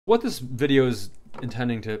What this video is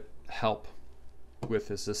intending to help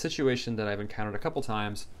with is a situation that I've encountered a couple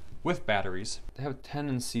times with batteries. They have a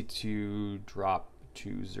tendency to drop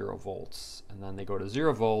to 0 volts, and then they go to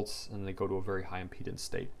 0 volts and they go to a very high impedance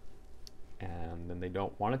state. And then they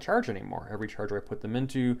don't want to charge anymore. Every charger I put them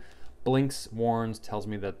into blinks, warns, tells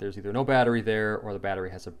me that there's either no battery there or the battery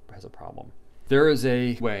has a problem. There is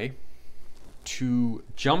a way to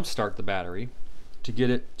jumpstart the battery to get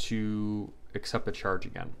it to accept the charge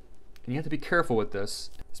again. And you have to be careful with this.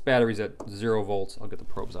 This battery's at 0 volts. I'll get the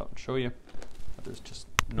probes out and show you. There's just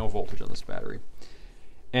no voltage on this battery.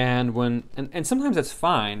 And sometimes that's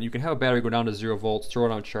fine. You can have a battery go down to 0 volts, throw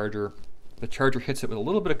it on a charger. The charger hits it with a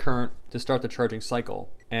little bit of current to start the charging cycle,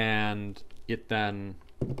 and it then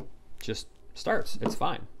just starts. It's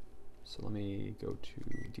fine. So let me go to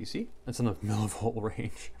DC. That's in the millivolt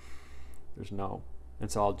range. There's no. And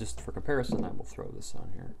so I'll just, for comparison, I will throw this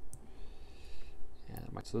on here. And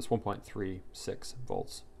so this 1.36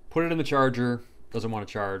 volts. Put it in the charger, doesn't want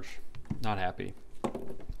to charge, not happy.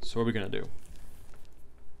 So what are we gonna do?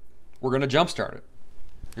 We're gonna jump start it.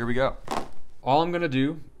 Here we go. All I'm gonna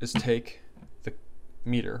do is take the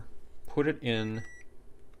meter, put it in.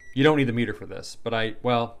 You don't need the meter for this, but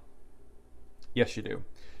well, yes you do.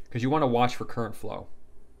 Because you want to watch for current flow.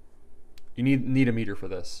 You need a meter for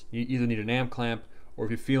this. You either need an amp clamp, or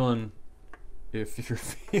if you're feeling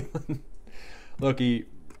lucky,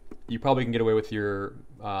 you probably can get away with your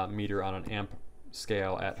meter on an amp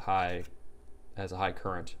scale as a high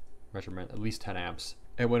current measurement, at least 10 amps.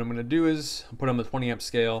 And what I'm going to do is put on the 20 amp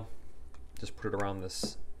scale, just put it around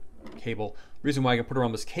this cable. The reason why I can put it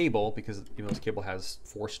around this cable, because even though this cable has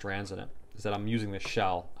 4 strands in it, is that I'm using the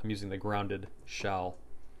shell. I'm using the grounded shell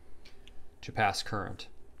to pass current.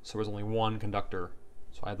 So there's only one conductor.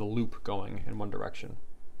 So I have the loop going in one direction.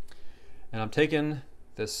 And I'm taking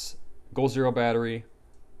this Goal Zero battery,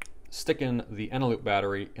 sticking the Eneloop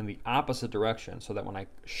battery in the opposite direction so that when I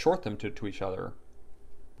short them to each other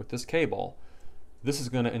with this cable, this is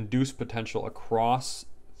going to induce potential across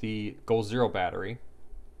the Goal Zero battery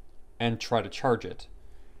and try to charge it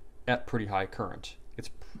at pretty high current. It's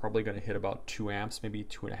probably going to hit about 2 amps, maybe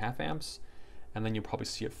 2.5 amps, and then you'll probably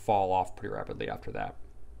see it fall off pretty rapidly after that.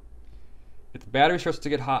 If the battery starts to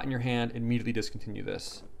get hot in your hand, immediately discontinue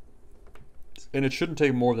this. And it shouldn't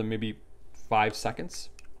take more than maybe 5 seconds.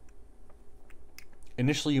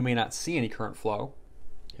 Initially, you may not see any current flow.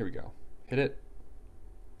 Here we go. Hit it.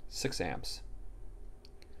 6 amps.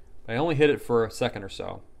 I only hit it for a second or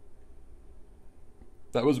so.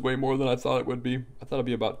 That was way more than I thought it would be. I thought it'd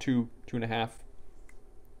be about 2.5.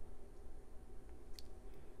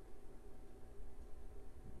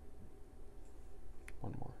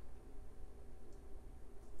 One more.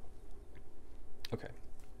 Okay.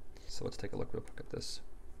 So let's take a look real quick at this.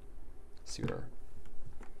 See what our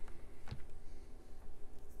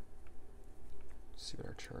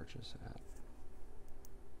charge is at.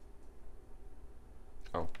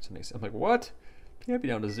 Oh, it's a nice. I'm like, what? Can't be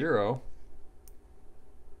down to 0.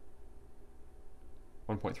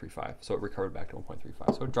 1.35. So it recovered back to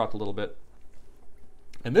 1.35. So it dropped a little bit.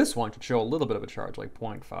 And this one should show a little bit of a charge, like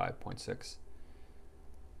 0.5, 0.6.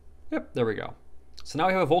 Yep, there we go. So now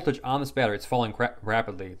we have a voltage on this battery. It's falling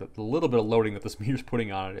rapidly. The little bit of loading that this meter's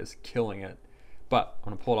putting on it is killing it. But I'm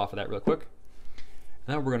going to pull it off of that real quick. And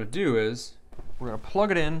then what we're going to do is we're going to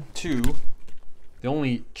plug it in to the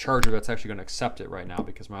only charger that's actually going to accept it right now,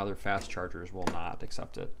 because my other fast chargers will not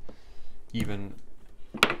accept it. Even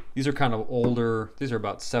these are kind of older. These are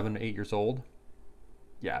about 7 to 8 years old.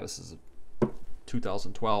 Yeah, this is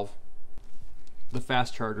 2012. The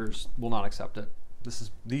fast chargers will not accept it.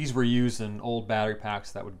 These were used in old battery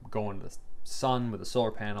packs that would go into the sun with a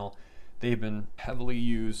solar panel. They've been heavily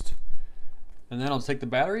used. And then I'll take the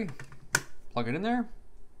battery, plug it in there.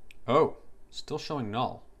 Oh, still showing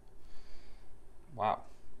null. Wow,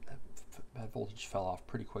 that voltage fell off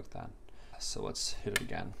pretty quick then. So let's hit it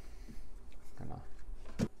again. I'm gonna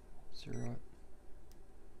 0 it.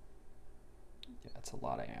 Yeah, that's a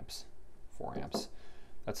lot of amps. 4 amps.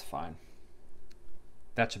 That's fine.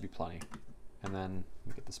 That should be plenty. And then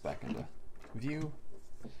we get this back into view.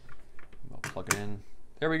 We'll plug it in.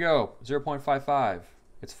 There we go, 0.55.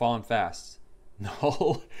 It's falling fast.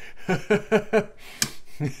 No.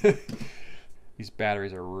 These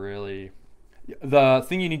batteries are really... The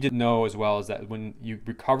thing you need to know as well is that when you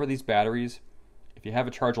recover these batteries, if you have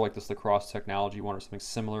a charger like this lacrosse technology one or something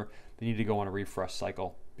similar, they need to go on a refresh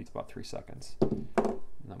cycle. It's about 3 seconds. And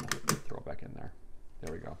then we'll throw it back in there.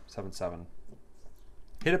 There we go, 7.7.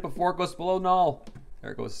 Hit it before it goes below null.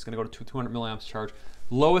 There it goes. It's going to go to 200 milliamps charge.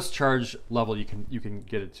 Lowest charge level you can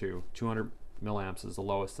get it to. 200 milliamps is the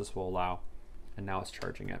lowest this will allow. and now it's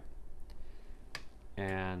charging it.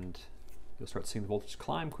 And you'll start seeing the voltage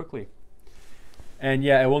climb quickly. And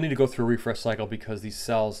yeah, it will need to go through a refresh cycle because these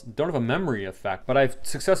cells don't have a memory effect, but I've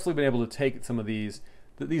successfully been able to take some of these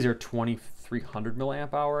are 2300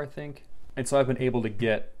 milliamp hour, I think. And so I've been able to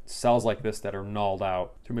get cells like this that are nulled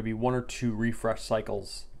out through maybe 1 or 2 refresh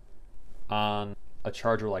cycles on a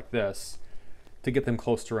charger like this to get them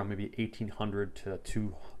close to around maybe 1800 to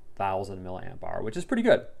 2000 milliamp hour, which is pretty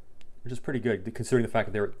good. Considering the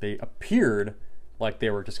fact that they appeared like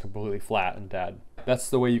they were just completely flat and dead.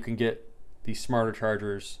 That's the way you can get these smarter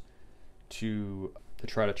chargers to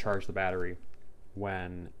try to charge the battery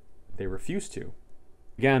when they refuse to.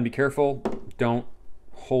 Again, be careful. Don't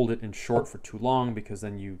hold it in short for too long, because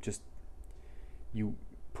then you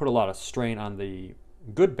put a lot of strain on the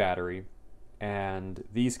good battery, and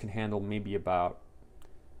these can handle maybe about,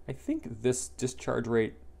 I think this discharge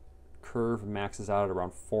rate curve maxes out at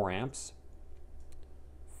around 4 amps.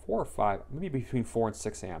 4 or 5, maybe between 4 and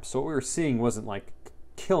 6 amps. So what we were seeing wasn't like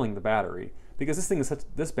killing the battery, because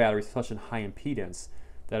this battery is such a high impedance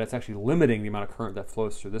that it's actually limiting the amount of current that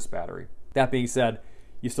flows through this battery. That being said,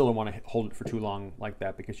 you still don't want to hold it for too long like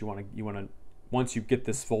that, because you want to once you get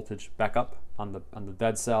this voltage back up on the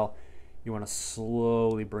dead cell, you want to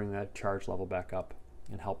slowly bring that charge level back up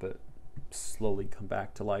and help it slowly come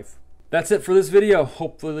back to life. That's it for this video.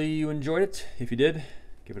 Hopefully you enjoyed it. If you did,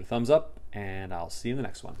 give it a thumbs up, and I'll see you in the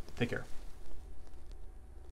next one. Take care.